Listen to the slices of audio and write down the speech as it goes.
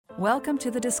Welcome to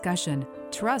the discussion.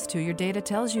 Trust who your data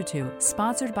tells you to.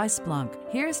 Sponsored by Splunk.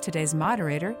 Here's today's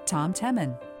moderator, Tom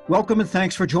Temin. Welcome and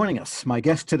thanks for joining us. My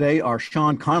guests today are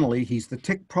Sean Connolly. He's the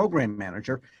TIC Program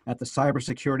Manager at the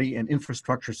Cybersecurity and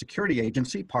Infrastructure Security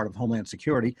Agency, part of Homeland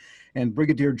Security, and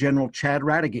Brigadier General Chad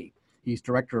Radegui. He's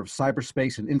Director of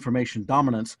Cyberspace and Information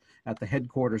Dominance at the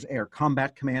Headquarters Air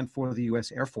Combat Command for the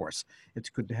U.S. Air Force. It's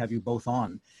good to have you both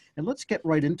on. And let's get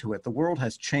right into it. The world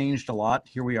has changed a lot.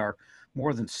 Here we are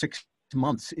more than 6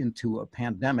 months into a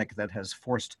pandemic that has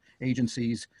forced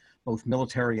agencies, both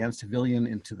military and civilian,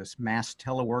 into this mass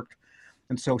telework.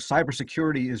 And so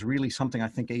cybersecurity is really something I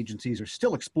think agencies are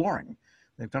still exploring.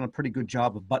 They've done a pretty good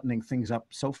job of buttoning things up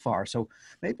so far. So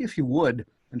maybe if you would,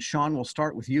 and Sean, we'll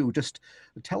start with you, just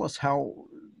tell us how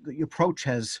the approach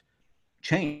has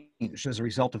changed as a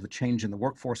result of the change in the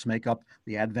workforce makeup.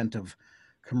 The advent of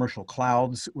commercial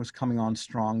clouds was coming on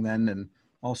strong then, and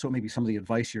also maybe some of the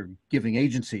advice you're giving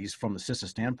agencies from the CISA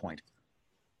standpoint.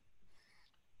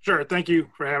 Sure. Thank you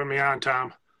for having me on,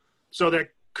 Tom. So that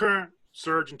current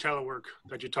surge in telework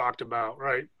that you talked about,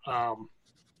 right?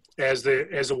 As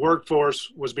the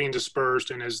workforce was being dispersed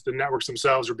and as the networks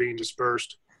themselves are being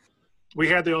dispersed, we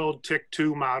had the old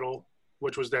TIC-2 model,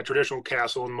 which was that traditional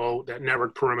castle and moat, that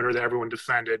network perimeter that everyone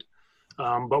defended.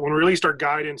 But when we released our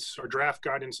guidance, our draft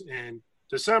guidance in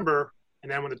December,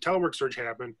 and then when the telework surge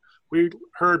happened, we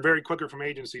heard very quickly from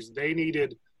agencies they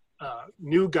needed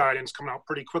new guidance coming out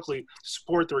pretty quickly to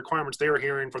support the requirements they were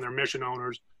hearing from their mission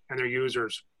owners and their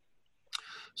users.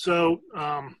 So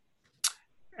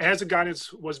as the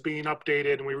guidance was being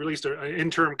updated and we released an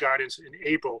interim guidance in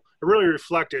April, it really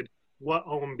reflected what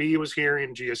OMB was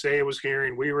hearing, GSA was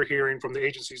hearing, we were hearing from the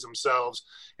agencies themselves.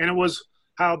 And it was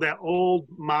how that old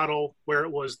model where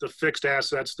it was the fixed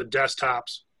assets, the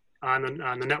desktops on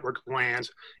the network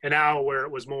lands, and now where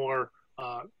it was more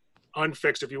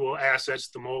unfixed, if you will, assets,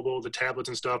 the mobile, the tablets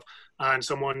and stuff on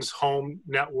someone's home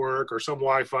network or some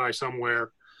Wi-Fi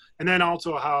somewhere. And then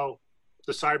also how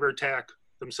the cyber attack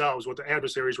themselves, what the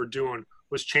adversaries were doing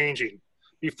was changing.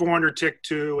 Before under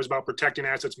TIC-2 was about protecting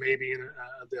assets, maybe in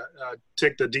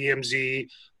TIC, the DMZ,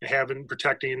 having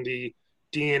protecting the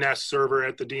DNS server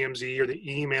at the DMZ or the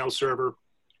email server.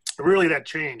 Really that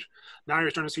changed. Now you're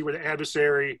starting to see where the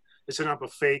adversary is setting up a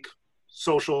fake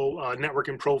social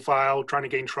networking profile, trying to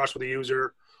gain trust with the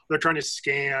user. They're trying to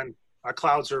scan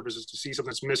cloud services to see something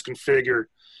that's misconfigured.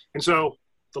 And so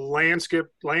the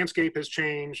landscape has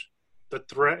changed, the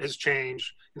threat has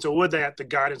changed. And so with that, the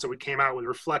guidance that we came out with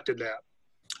reflected that.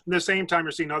 At the same time,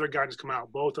 you're seeing other guidance come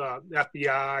out. Both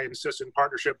FBI and CISA in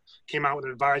partnership came out with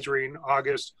an advisory in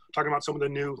August talking about some of the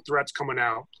new threats coming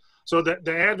out. So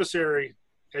the adversary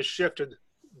has shifted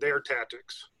their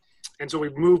tactics. And so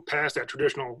we've moved past that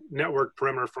traditional network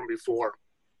perimeter from before.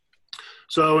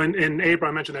 So in April,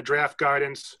 I mentioned that draft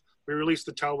guidance. We released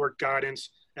the telework guidance.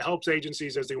 It helps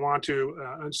agencies as they want to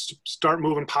start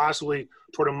moving possibly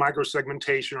toward a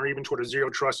micro-segmentation or even toward a zero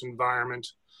trust environment.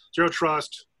 Zero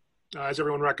trust, as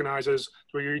everyone recognizes,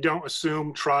 where you don't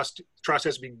assume trust. Trust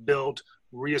has to be built,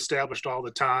 reestablished all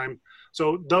the time.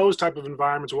 So those type of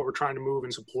environments are what we're trying to move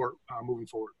and support moving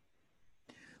forward.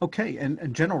 Okay,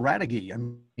 and General Radegui, I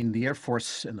mean, the Air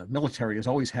Force and the military has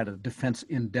always had a defense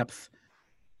in-depth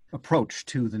approach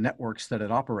to the networks that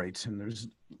it operates, and there's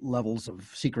levels of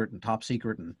secret and top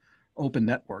secret and open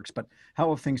networks, but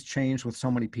how have things changed with so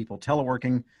many people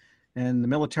teleworking and the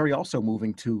military also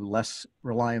moving to less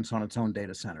reliance on its own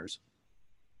data centers?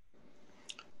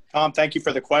 Tom, thank you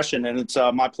for the question, and it's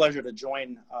my pleasure to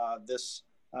join this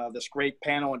great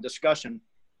panel and discussion.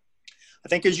 I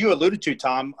think, as you alluded to,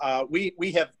 Tom, we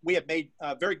have made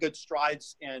very good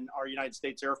strides in our United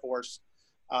States Air Force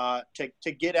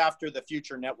to get after the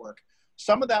future network.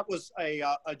 Some of that was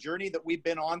a journey that we've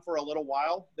been on for a little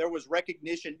while. There was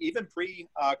recognition, even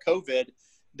pre-COVID,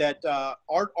 that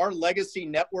our legacy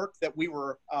network that we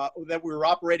were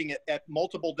operating at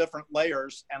multiple different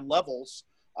layers and levels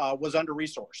was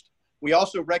under-resourced. We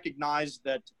also recognized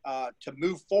that to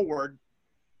move forward,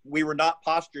 we were not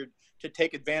postured to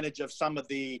take advantage of some of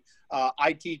the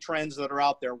IT trends that are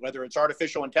out there, whether it's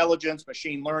artificial intelligence,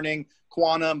 machine learning,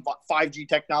 quantum, 5G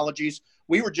technologies.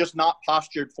 We were just not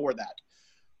postured for that.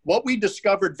 What we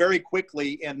discovered very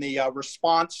quickly in the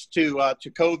response to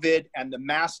COVID and the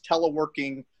mass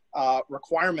teleworking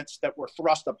requirements that were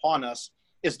thrust upon us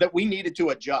is that we needed to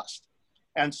adjust.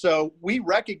 And so we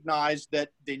recognized that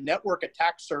the network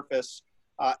attack surface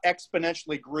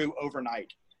exponentially grew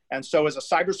overnight. And so as a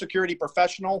cybersecurity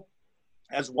professional,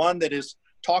 as one that is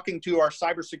talking to our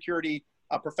cybersecurity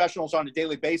professionals on a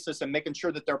daily basis and making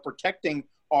sure that they're protecting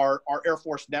our Air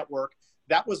Force network,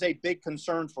 that was a big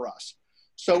concern for us.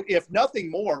 So if nothing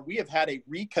more, we have had a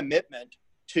recommitment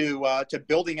to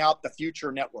building out the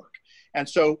future network. And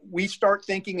so we start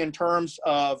thinking in terms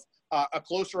of a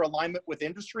closer alignment with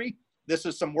industry. This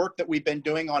is some work that we've been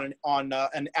doing on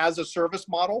an as-a-service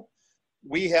model.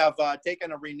 We have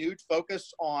taken a renewed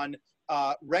focus on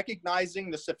recognizing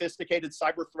the sophisticated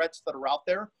cyber threats that are out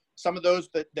there, some of those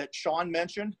that Sean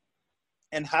mentioned,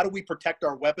 and how do we protect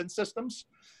our weapon systems.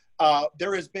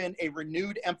 There has been a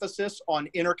renewed emphasis on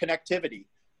interconnectivity.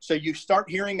 So you start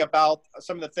hearing about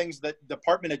some of the things that the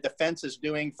Department of Defense is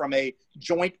doing from a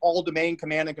joint all-domain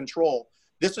command and control.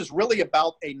 This is really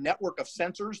about a network of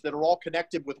sensors that are all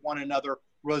connected with one another,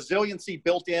 resiliency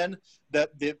built in,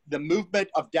 the movement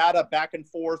of data back and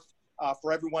forth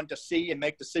for everyone to see and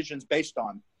make decisions based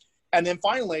on. And then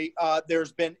finally,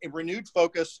 there's been a renewed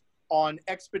focus on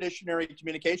expeditionary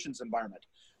communications environment.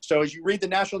 So as you read the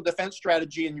National Defense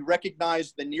Strategy and you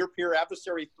recognize the near-peer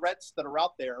adversary threats that are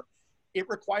out there, it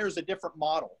requires a different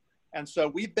model. And so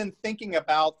we've been thinking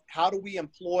about how do we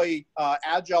employ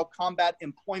agile combat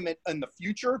employment in the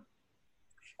future.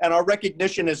 And our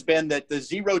recognition has been that the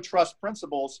zero trust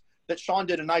principles that Sean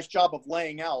did a nice job of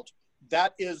laying out,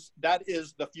 that is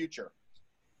the future.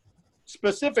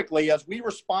 Specifically, as we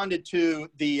responded to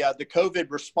the COVID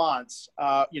response,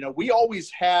 we always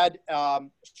had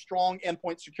strong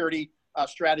endpoint security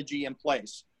strategy in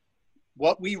place.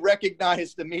 What we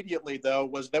recognized immediately, though,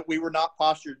 was that we were not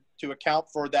postured to account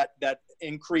for that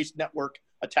increased network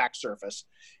attack surface.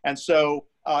 And so,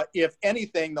 if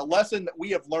anything, the lesson that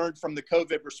we have learned from the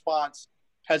COVID response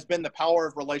has been the power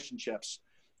of relationships.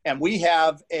 And we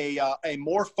have a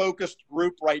more focused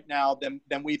group right now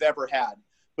than we've ever had.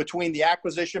 Between the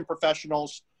acquisition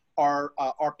professionals, our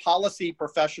policy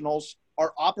professionals,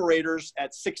 our operators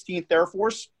at 16th Air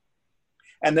Force,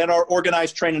 and then our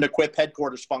organized, train, and equip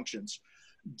headquarters functions.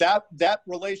 That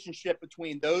relationship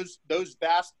between those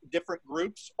vast different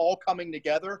groups all coming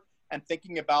together and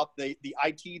thinking about the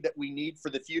IT that we need for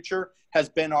the future has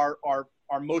been our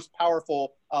most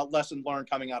powerful lesson learned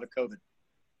coming out of COVID.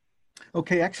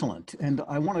 Okay, excellent. And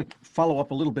I want to follow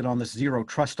up a little bit on this zero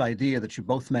trust idea that you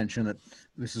both mentioned, that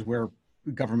this is where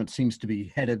government seems to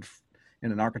be headed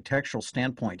in an architectural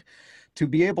standpoint. To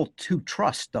be able to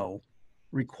trust, though,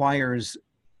 requires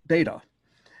data.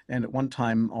 And at one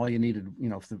time, all you needed,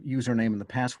 if the username and the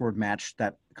password matched,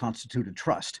 that constituted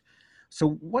trust.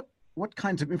 So what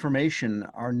kinds of information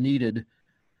are needed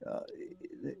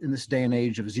in this day and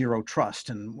age of zero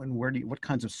trust? And what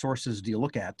kinds of sources do you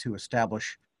look at to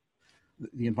establish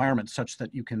the environment such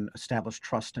that you can establish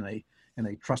trust in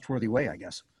a trustworthy way, I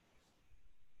guess?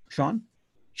 Sean?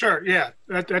 Sure. Yeah,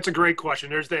 that's a great question.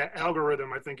 There's that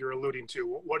algorithm I think you're alluding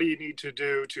to. What do you need to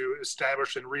do to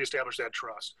establish and reestablish that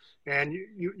trust? And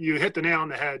you hit the nail on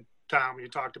the head, Tom, when you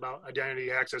talked about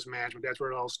identity access management. That's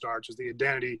where it all starts, is the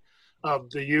identity of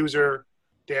the user,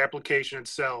 the application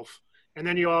itself. And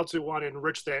then you also want to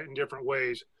enrich that in different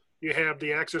ways. You have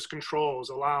the access controls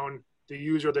allowing the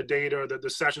user, the data, the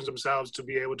sessions themselves to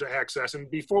be able to access.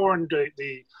 And before in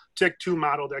the TIC2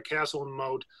 model, that castle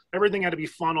mode, everything had to be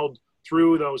funneled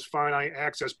through those finite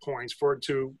access points for it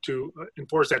to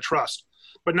enforce that trust.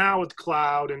 But now with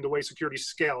cloud and the way security is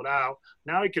scaled out,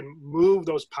 now you can move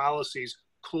those policies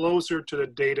closer to the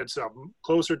data itself,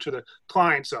 closer to the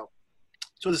client itself.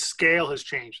 So the scale has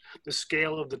changed, the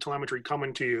scale of the telemetry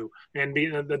coming to you, and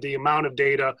the amount of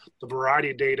data, the variety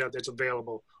of data that's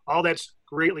available. All that's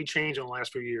greatly changed in the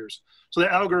last few years. So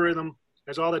the algorithm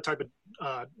has all that type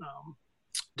of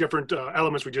different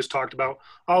elements we just talked about.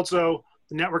 Also,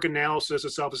 the network analysis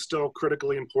itself is still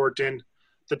critically important.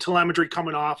 The telemetry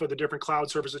coming off of the different cloud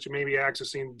services that you may be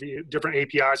accessing via different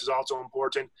APIs is also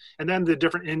important. And then the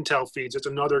different intel feeds, it's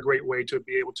another great way to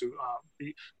be able to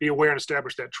be aware and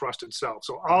establish that trust itself.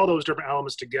 So all those different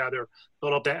elements together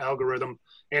build up that algorithm.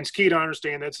 And it's key to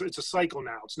understand that it's a cycle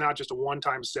now. It's not just a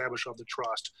one-time establishment of the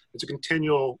trust. It's a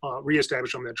continual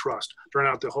reestablishment of that trust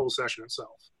throughout the whole session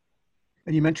itself.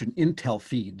 And you mentioned intel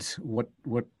feeds. What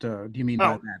do you mean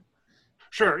by that?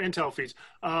 Sure, intel feeds.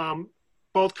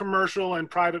 Both commercial and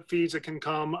private feeds that can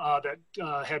come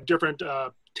that have different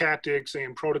tactics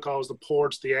and protocols, the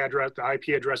ports, the address, the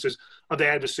IP addresses of the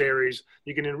adversaries.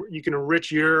 You can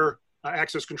enrich your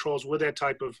access controls with that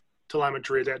type of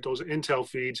telemetry, those intel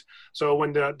feeds. So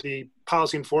when the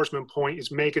policy enforcement point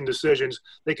is making decisions,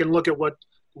 they can look at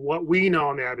what we know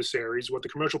on the adversaries, what the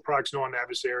commercial products know on the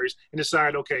adversaries, and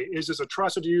decide, okay, is this a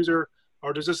trusted user,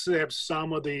 or does this have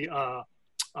some of the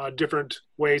different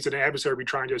ways that an adversary would be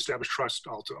trying to establish trust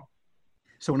also?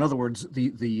 So in other words,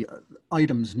 the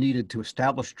items needed to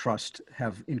establish trust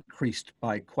have increased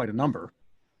by quite a number.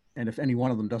 And if any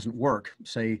one of them doesn't work,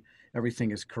 say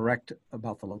everything is correct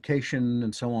about the location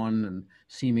and so on, and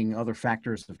seeming other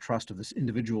factors of trust of this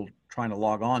individual trying to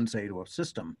log on, say, to a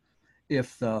system.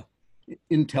 If the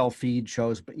Intel feed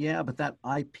shows, but that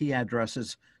IP address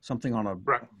is something on a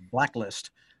Right.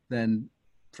 blacklist, then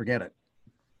forget it.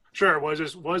 Sure. Was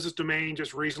this domain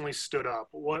just recently stood up?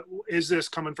 What is this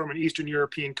coming from an Eastern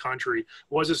European country?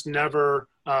 Was this never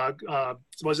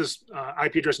was this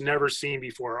IP address never seen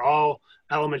before? All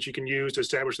elements you can use to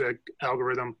establish that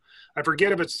algorithm. I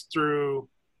forget if it's through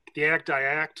the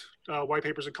ACT-IACT white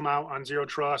papers that come out on Zero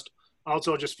Trust.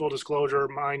 Also, just full disclosure,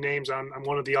 my name's I'm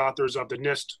one of the authors of the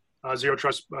NIST Zero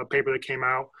Trust paper that came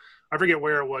out. I forget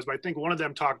where it was, but I think one of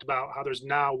them talked about how there's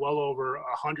now well over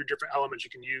 100 different elements you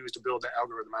can use to build that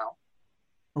algorithm out.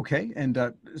 Okay, and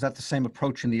is that the same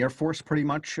approach in the Air Force, pretty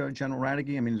much, General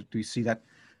Radke? I mean, do you see that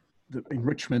the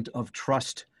enrichment of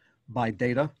trust by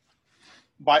data?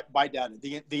 By data,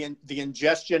 the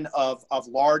ingestion of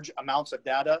large amounts of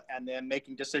data and then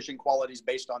making decision qualities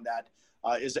based on that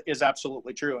is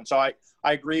absolutely true. And so I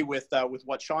agree with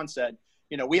what Sean said.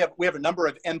 You know, we have a number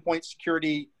of endpoint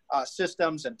security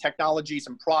systems and technologies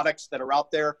and products that are out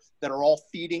there that are all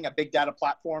feeding a big data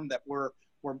platform that we're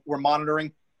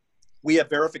monitoring. We have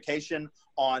verification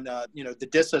on the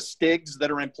DISA STIGs that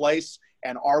are in place,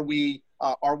 and are we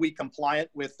compliant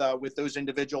with those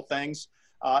individual things?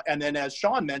 And then, as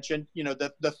Sean mentioned,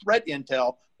 the threat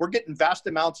intel, we're getting vast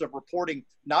amounts of reporting,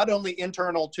 not only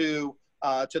internal to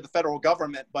the federal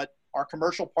government, but our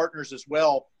commercial partners as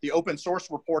well. The open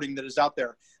source reporting that is out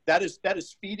there, that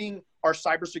is feeding our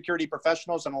cybersecurity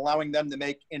professionals and allowing them to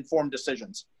make informed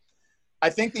decisions. I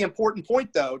think the important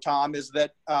point, though, Tom, is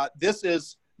that this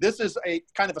is a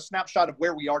kind of a snapshot of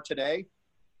where we are today,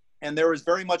 and there is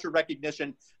very much a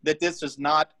recognition that this is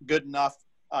not good enough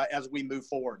as we move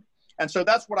forward. And so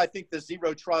that's what I think the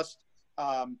Zero Trust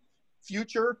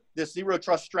future, this Zero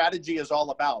Trust strategy is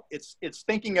all about. It's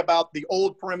thinking about the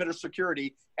old perimeter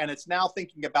security, and it's now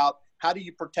thinking about how do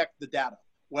you protect the data,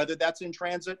 whether that's in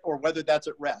transit or whether that's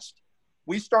at rest.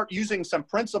 We start using some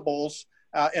principles,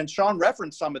 and Sean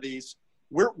referenced some of these.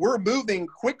 We're moving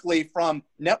quickly from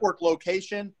network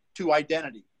location to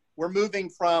identity. We're moving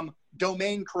from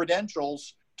domain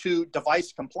credentials to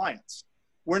device compliance.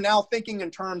 We're now thinking in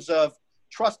terms of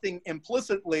trusting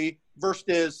implicitly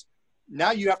versus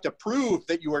now you have to prove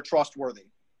that you are trustworthy.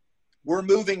 We're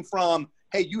moving from,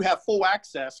 hey, you have full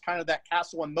access, kind of that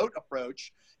castle and moat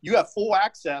approach. You have full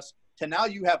access to now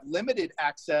you have limited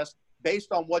access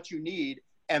based on what you need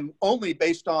and only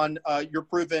based on your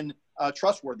proven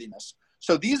trustworthiness.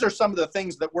 So these are some of the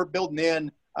things that we're building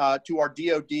in to our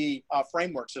DoD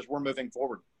frameworks as we're moving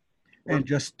forward. And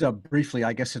just briefly,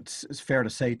 I guess it's fair to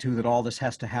say too that all this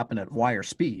has to happen at wire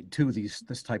speed too.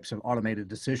 This types of automated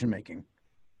decision making.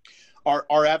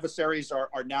 Our adversaries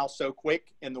are now so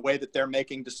quick in the way that they're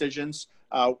making decisions.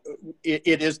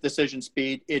 It is decision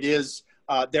speed. It is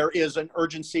there is an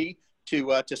urgency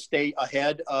to stay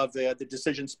ahead of the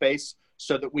decision space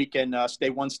so that we can stay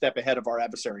one step ahead of our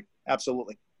adversary.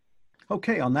 Absolutely.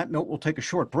 Okay, on that note, we'll take a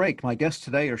short break. My guests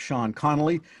today are Sean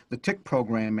Connolly, the TIC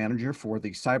Program Manager for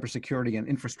the Cybersecurity and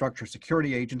Infrastructure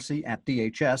Security Agency at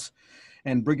DHS,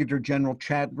 and Brigadier General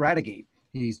Chad Radke.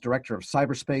 He's Director of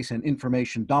Cyberspace and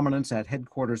Information Dominance at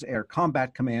Headquarters Air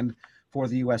Combat Command for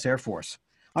the U.S. Air Force.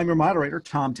 I'm your moderator,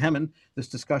 Tom Temin. This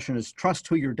discussion is Trust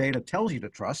Who Your Data Tells You to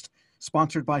Trust,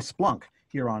 sponsored by Splunk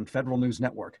here on Federal News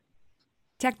Network.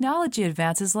 Technology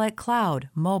advances like cloud,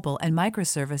 mobile, and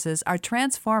microservices are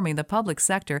transforming the public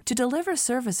sector to deliver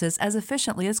services as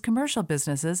efficiently as commercial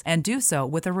businesses and do so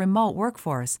with a remote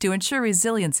workforce. To ensure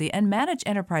resiliency and manage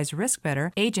enterprise risk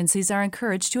better, agencies are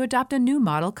encouraged to adopt a new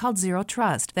model called Zero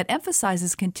Trust that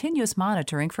emphasizes continuous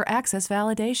monitoring for access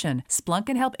validation. Splunk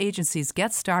can help agencies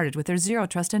get started with their Zero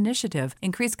Trust initiative,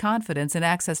 increase confidence in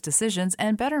access decisions,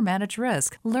 and better manage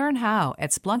risk. Learn how at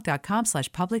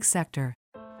splunk.com/public sector.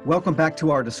 Welcome back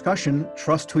to our discussion,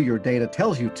 Trust Who Your Data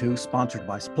Tells You to, sponsored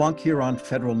by Splunk here on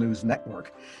Federal News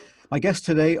Network. My guests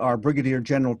today are Brigadier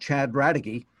General Chad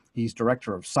Radke. He's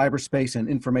Director of Cyberspace and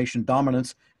Information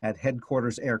Dominance at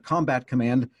Headquarters Air Combat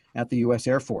Command at the U.S.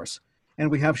 Air Force. And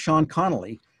we have Sean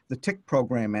Connolly, the TIC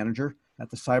Program Manager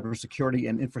at the Cybersecurity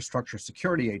and Infrastructure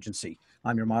Security Agency.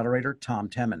 I'm your moderator, Tom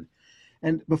Temin.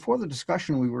 And before the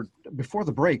discussion, before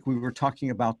the break, we were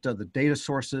talking about the data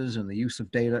sources and the use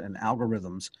of data and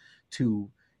algorithms to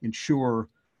ensure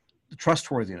the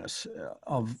trustworthiness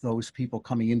of those people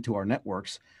coming into our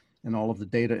networks and all of the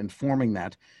data informing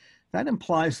that. That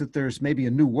implies that there's maybe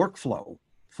a new workflow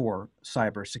for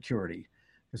cybersecurity,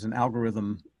 as an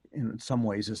algorithm in some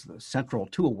ways is central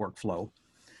to a workflow.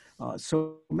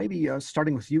 So maybe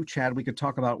starting with you, Chad, we could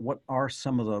talk about what are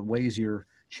some of the ways you're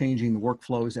changing the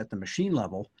workflows at the machine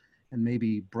level and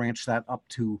maybe branch that up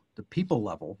to the people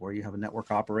level, where you have a network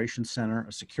operations center,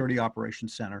 a security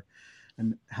operations center,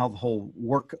 and how the whole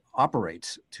work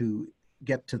operates to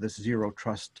get to this zero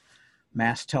trust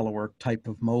mass telework type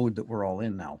of mode that we're all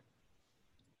in now.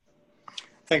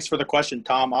 Thanks for the question,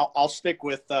 Tom. I'll stick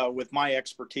with my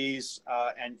expertise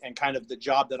and kind of the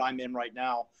job that I'm in right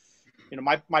now. You know,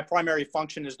 my primary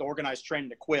function is to organize, train,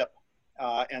 and equip.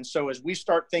 And so as we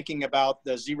start thinking about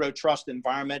the zero trust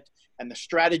environment and the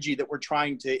strategy that we're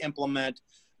trying to implement,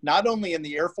 not only in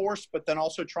the Air Force, but then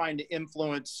also trying to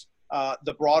influence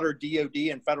the broader DoD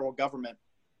and federal government,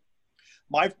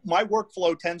 my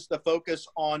workflow tends to focus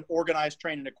on organize,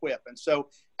 train, and equip. And so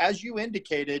as you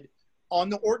indicated, on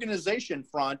the organization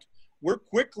front, we're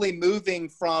quickly moving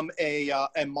from a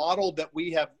model that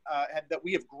we have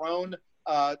grown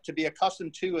to be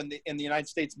accustomed to in the United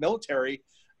States military,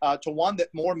 to one that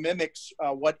more mimics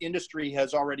what industry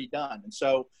has already done. And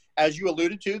so, as you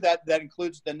alluded to, that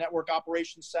includes the network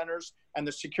operations centers and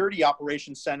the security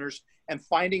operations centers, and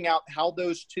finding out how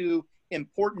those two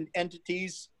important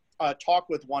entities talk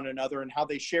with one another and how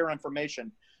they share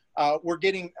information. We're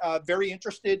getting very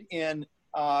interested in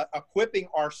equipping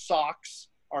our SOCs,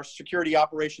 our security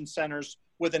operations centers,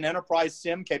 with an enterprise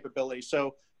SIM capability.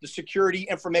 So the security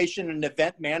information and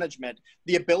event management,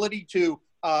 the ability to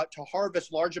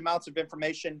harvest large amounts of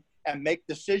information and make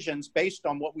decisions based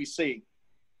on what we see.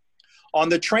 On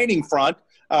the training front,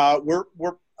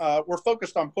 we're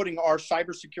focused on putting our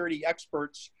cybersecurity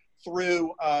experts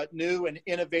through new and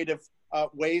innovative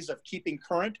ways of keeping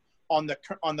current on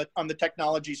the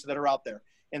technologies that are out there.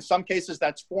 In some cases,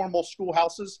 that's formal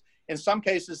schoolhouses. In some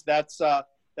cases, that's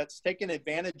taken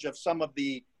advantage of some of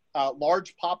the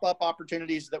large pop-up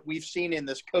opportunities that we've seen in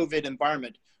this COVID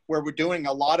environment, where we're doing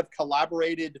a lot of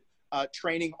collaborated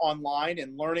training online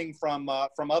and learning from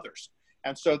others.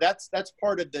 And so that's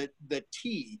part of the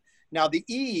T. Now the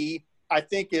E, I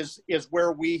think, is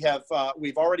where we've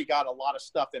already got a lot of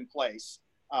stuff in place.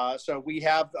 So we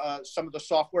have some of the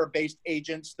software-based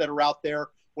agents that are out there,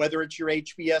 whether it's your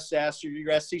HBSS or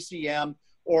your SCCM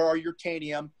or your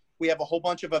Tanium. We have a whole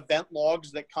bunch of event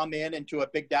logs that come in into a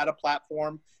big data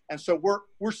platform. And so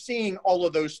we're seeing all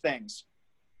of those things.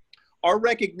 Our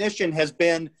recognition has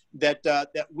been that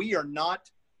we are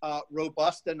not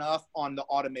robust enough on the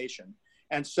automation.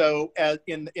 And so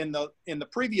in the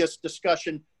previous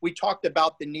discussion, we talked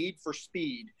about the need for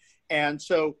speed. And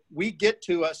so we get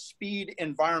to a speed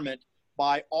environment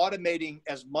by automating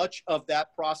as much of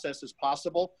that process as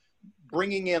possible,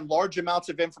 bringing in large amounts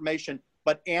of information,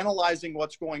 but analyzing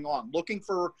what's going on, looking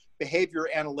for behavior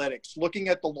analytics, looking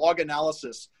at the log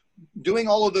analysis, doing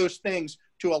all of those things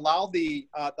to allow the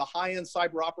high-end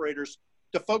cyber operators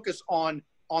to focus on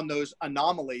those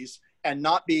anomalies and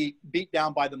not be beat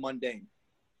down by the mundane.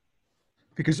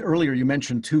 Because earlier you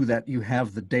mentioned too that you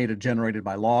have the data generated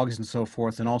by logs and so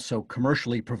forth, and also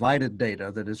commercially provided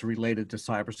data that is related to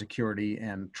cybersecurity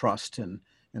and trust and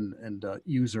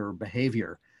user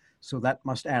behavior. So that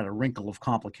must add a wrinkle of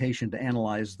complication to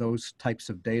analyze those types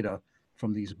of data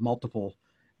from these multiple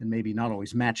and maybe not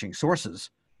always matching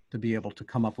sources to be able to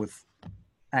come up with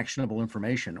actionable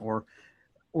information or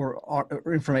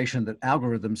information that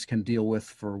algorithms can deal with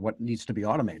for what needs to be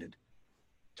automated.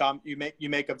 Tom, you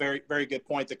make a very, very good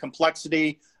point. The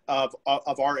complexity of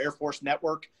our Air Force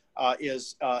network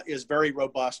is very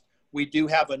robust. We do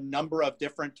have a number of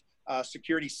different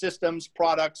security systems,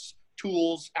 products,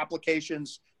 tools,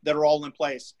 applications that are all in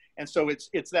place. And so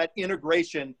it's that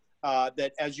integration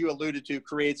that, as you alluded to,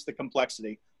 creates the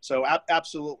complexity. So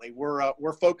absolutely,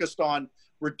 we're focused on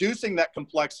reducing that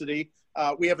complexity.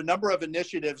 We have a number of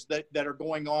initiatives that are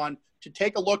going on to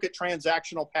take a look at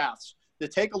transactional paths, to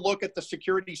take a look at the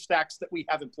security stacks that we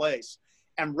have in place,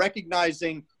 and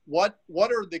recognizing what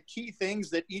are the key things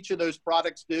that each of those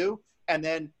products do, and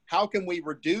then how can we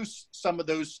reduce some of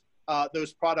those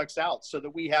products out so that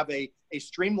we have a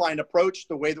streamlined approach to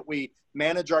the way that we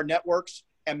manage our networks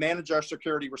and manage our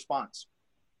security response.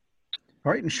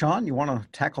 All right, and Sean, you want to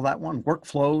tackle that one?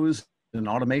 Workflows and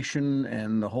automation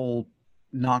and the whole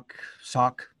NOC,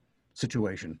 SOC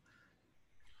situation.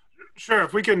 Sure,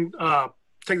 if we can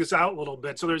take this out a little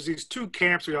bit. So there's these two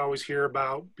camps we always hear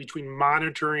about between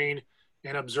monitoring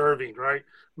and observing, right?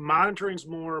 Monitoring is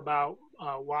more about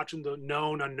watching the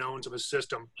known unknowns of a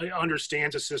system. It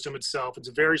understands the system itself. It's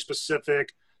very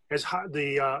specific. As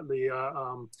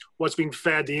what's being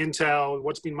fed, the intel,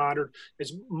 what's being monitored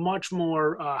is much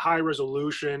more high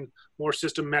resolution, more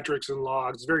system metrics and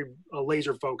logs. It's very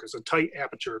laser focused, a tight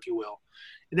aperture, if you will.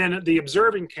 And then the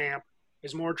observing camp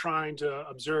is more trying to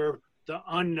observe the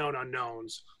unknown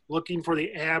unknowns, looking for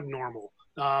the abnormal,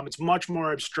 It's much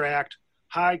more abstract,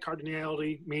 high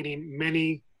cardinality, meaning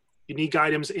many unique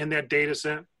items in that data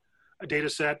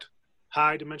set,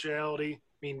 high dimensionality,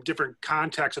 mean different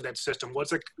contexts of that system.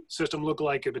 What's the system look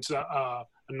like if it's a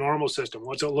normal system?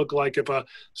 What's it look like if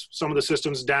some of the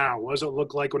system's down? What does it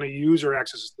look like when a user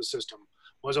accesses the system?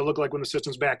 What does it look like when the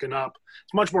system's backing up?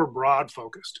 It's much more broad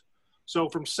focused. So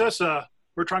from CISA,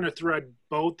 we're trying to thread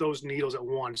both those needles at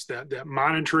once, that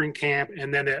monitoring camp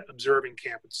and then that observing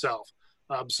camp itself.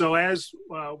 So as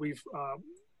we've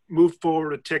moved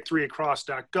forward to TIC3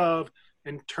 across.gov,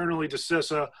 internally to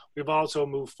CISA, we've also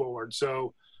moved forward.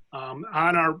 So on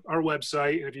our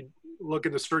website, and if you look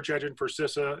at the search engine for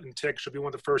CISA and TIC, should be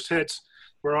one of the first hits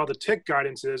where all the TIC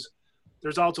guidance is.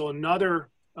 There's also another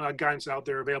guidance out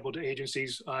there available to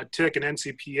agencies, TIC and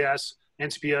NCPS,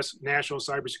 National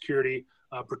Cybersecurity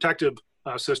Protective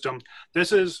System.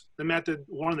 This is the method,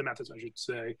 one of the methods I should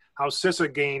say, how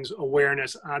CISA gains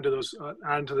awareness onto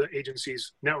the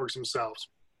agencies' networks themselves.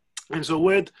 And so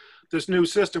with this new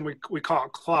system, we call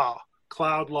it CLAW,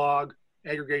 Cloud Log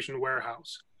Aggregation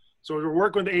Warehouse. So we're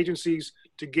working with agencies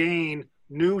to gain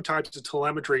new types of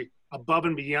telemetry above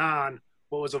and beyond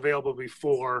what was available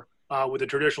before with the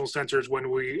traditional sensors when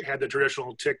we had the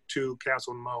traditional TIC2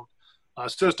 castle and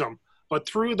moat system. But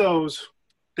through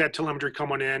that telemetry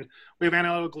coming in, we have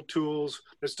analytical tools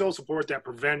that still support that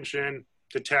prevention,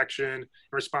 detection, and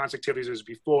response activities as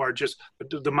before. Just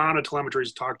the amount of telemetry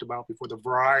is talked about before, the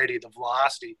variety, the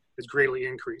velocity has greatly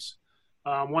increased.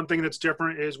 One thing that's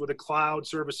different is with the cloud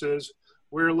services,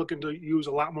 we're looking to use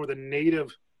a lot more of the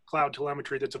native cloud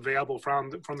telemetry that's available from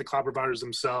the cloud providers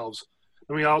themselves.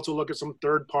 And we also look at some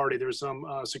third party. There's some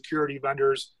security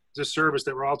vendors as a service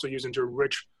that we're also using to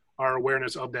enrich our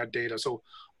awareness of that data. So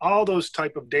all those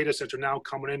type of data sets are now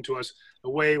coming into us a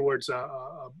way where it's a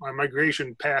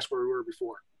migration past where we were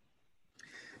before.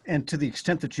 And to the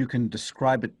extent that you can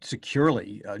describe it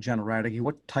securely, General Radke,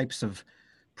 what types of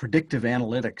predictive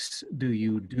analytics do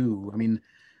you do? I mean,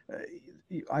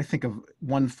 I think of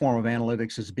one form of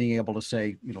analytics as being able to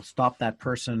say, stop that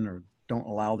person or don't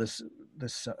allow this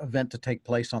event to take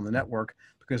place on the network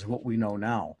because of what we know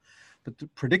now. But the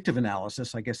predictive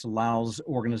analysis, I guess, allows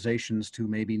organizations to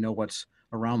maybe know what's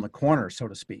around the corner, so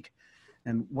to speak.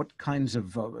 And what kinds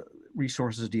of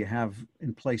resources do you have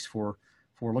in place for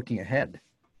looking ahead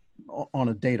on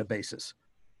a data basis?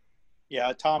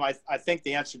 Yeah, Tom, I think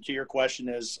the answer to your question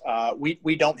is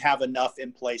we don't have enough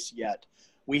in place yet.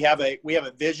 We have a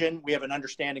vision. We have an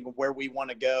understanding of where we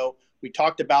want to go. We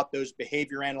talked about those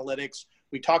behavior analytics.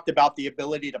 We talked about the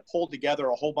ability to pull together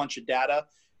a whole bunch of data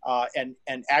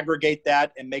and aggregate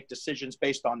that and make decisions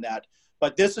based on that.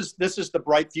 But this is the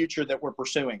bright future that we're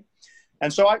pursuing.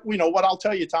 And so what I'll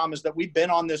tell you, Tom, is that we've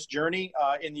been on this journey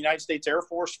in the United States Air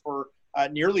Force for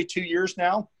nearly 2 years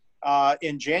now.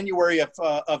 In January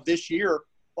of this year,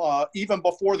 even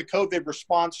before the COVID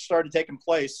response started taking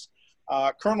place,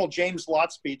 Colonel James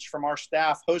Lotspeech from our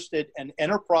staff hosted an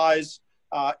enterprise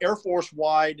Air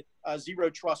Force-wide Zero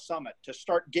Trust Summit to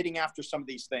start getting after some of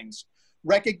these things.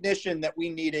 Recognition that we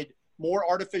needed more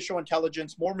artificial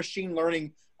intelligence, more machine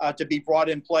learning to be brought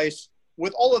in place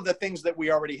with all of the things that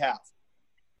we already have.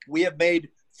 We have made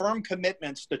firm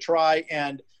commitments to try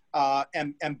and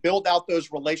build out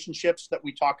those relationships that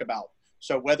we talk about.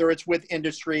 So whether it's with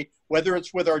industry, whether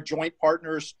it's with our joint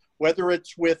partners, whether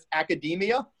it's with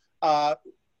academia,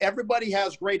 everybody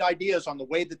has great ideas on the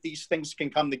way that these things can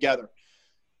come together.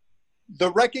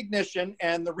 The recognition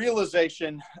and the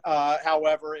realization,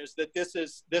 however, is that this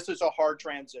is a hard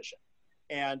transition,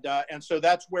 and so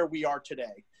that's where we are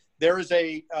today. There is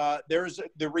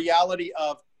the reality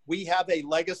of we have a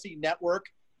legacy network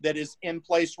that is in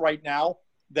place right now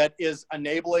that is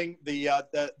enabling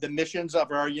the missions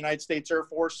of our United States Air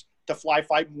Force to fly,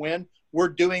 fight, and win. We're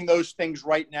doing those things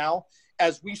right now.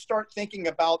 As we start thinking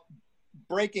about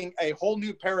breaking a whole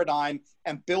new paradigm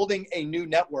and building a new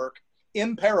network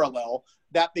in parallel,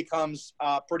 that becomes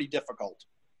pretty difficult.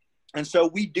 And so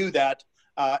we do that,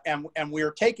 and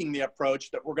we're taking the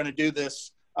approach that we're going to do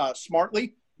this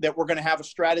smartly, that we're going to have a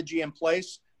strategy in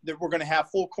place, that we're going to have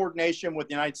full coordination with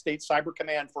the United States Cyber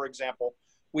Command, for example.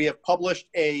 We have published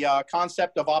a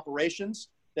concept of operations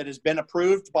that has been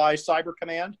approved by Cyber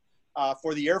Command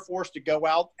for the Air Force to go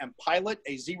out and pilot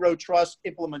a zero trust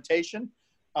implementation.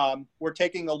 We're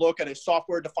taking a look at a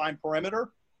software-defined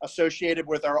perimeter associated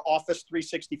with our Office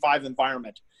 365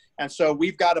 environment. And so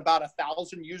we've got about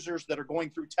 1,000 users that are going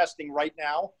through testing right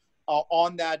now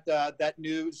on that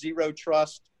new zero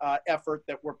trust effort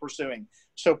that we're pursuing.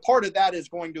 So part of that is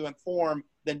going to inform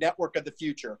the network of the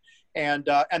future. And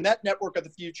that network of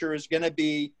the future is going to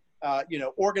be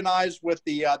organized with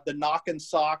the knock and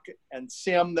sock and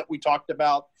SIM that we talked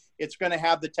about. It's going to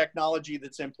have the technology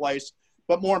that's in place,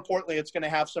 but more importantly, it's going to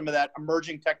have some of that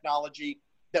emerging technology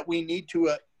that we need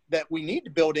to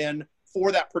build in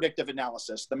for that predictive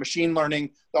analysis, the machine learning,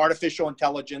 the artificial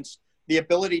intelligence, the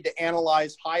ability to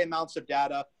analyze high amounts of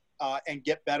data and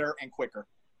get better and quicker.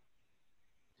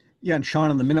 Yeah, and Sean,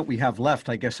 in the minute we have left,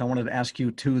 I guess I wanted to ask you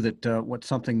too that what's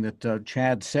something that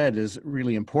Chad said is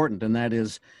really important, and that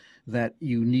is that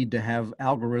you need to have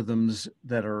algorithms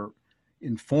that are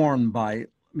informed by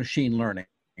machine learning.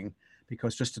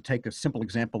 Because just to take a simple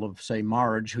example of, say,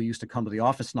 Marge, who used to come to the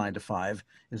office 9 to 5,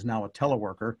 is now a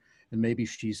teleworker, and maybe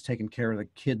she's taking care of the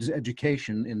kids'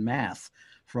 education in math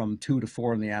from 2 to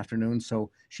 4 in the afternoon, so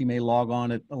she may log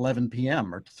on at 11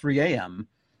 p.m. or 3 a.m.,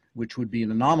 which would be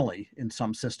an anomaly in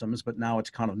some systems, but now it's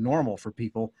kind of normal for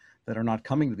people that are not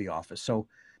coming to the office. So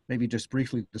maybe just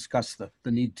briefly discuss the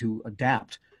need to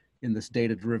adapt in this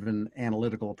data-driven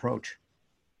analytical approach.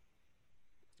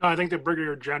 I think the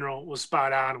Brigadier General was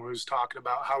spot on when he was talking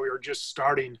about how we were just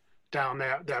starting down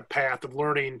that path of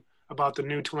learning about the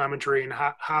new telemetry and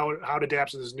how it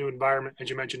adapts to this new environment, as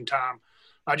you mentioned, Tom.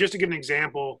 Just to give an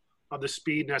example of the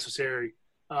speed necessary,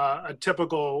 a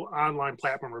typical online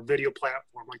platform or video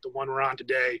platform like the one we're on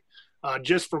today,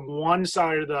 just from one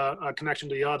side of the connection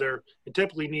to the other, it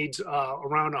typically needs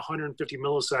around 150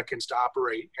 milliseconds to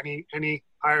operate. Any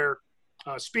higher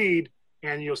speed,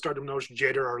 and you'll start to notice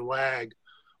jitter or lag.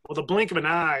 Well, the blink of an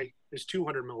eye is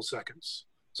 200 milliseconds.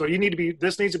 So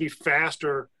this needs to be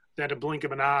faster than a blink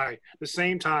of an eye. At the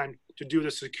same time, to do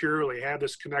this securely, have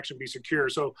this connection be secure.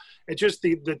 So it's just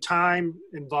the time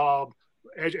involved,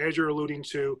 as you're alluding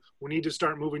to, we need to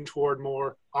start moving toward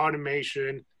more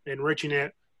automation, enriching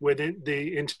it within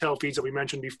the Intel feeds that we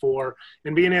mentioned before,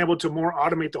 and being able to more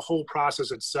automate the whole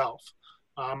process itself.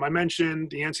 I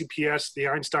mentioned the NCPS, the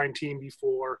Einstein team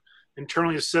before.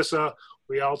 Internally at CISA,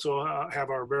 we also have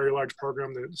our very large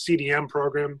program, the CDM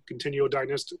program, Continual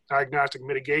Diagnostic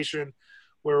Mitigation,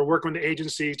 where we're working with the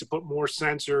agencies to put more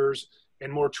sensors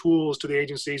and more tools to the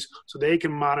agencies so they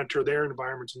can monitor their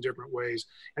environments in different ways.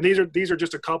 And these are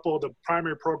just a couple of the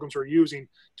primary programs we're using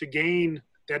to gain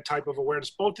that type of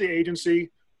awareness, both the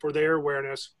agency for their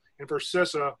awareness and for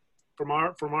CISA, from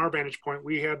our vantage point,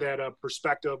 we have that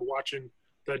perspective watching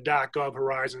the .gov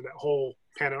horizon, that whole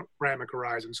panoramic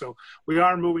horizon. So we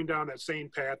are moving down that same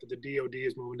path that the DoD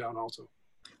is moving down also.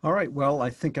 All right. Well,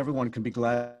 I think everyone can be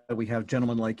glad that we have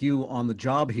gentlemen like you on the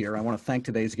job here. I want to thank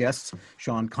today's guests.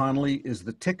 Sean Connolly is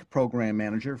the TIC Program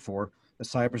Manager for the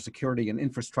Cybersecurity and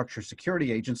Infrastructure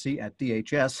Security Agency at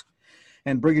DHS,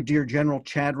 and Brigadier General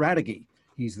Chad Radeke.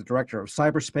 He's the Director of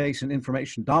Cyberspace and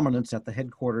Information Dominance at the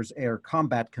Headquarters Air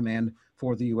Combat Command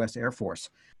for the U.S. Air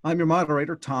Force. I'm your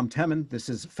moderator, Tom Temin. This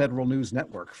is Federal News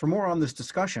Network. For more on this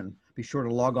discussion, be sure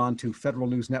to log on to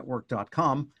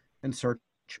federalnewsnetwork.com and search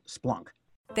Splunk.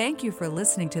 Thank you for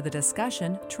listening to the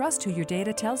discussion Trust Who Your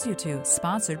Data Tells You To,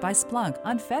 sponsored by Splunk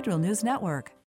on Federal News Network.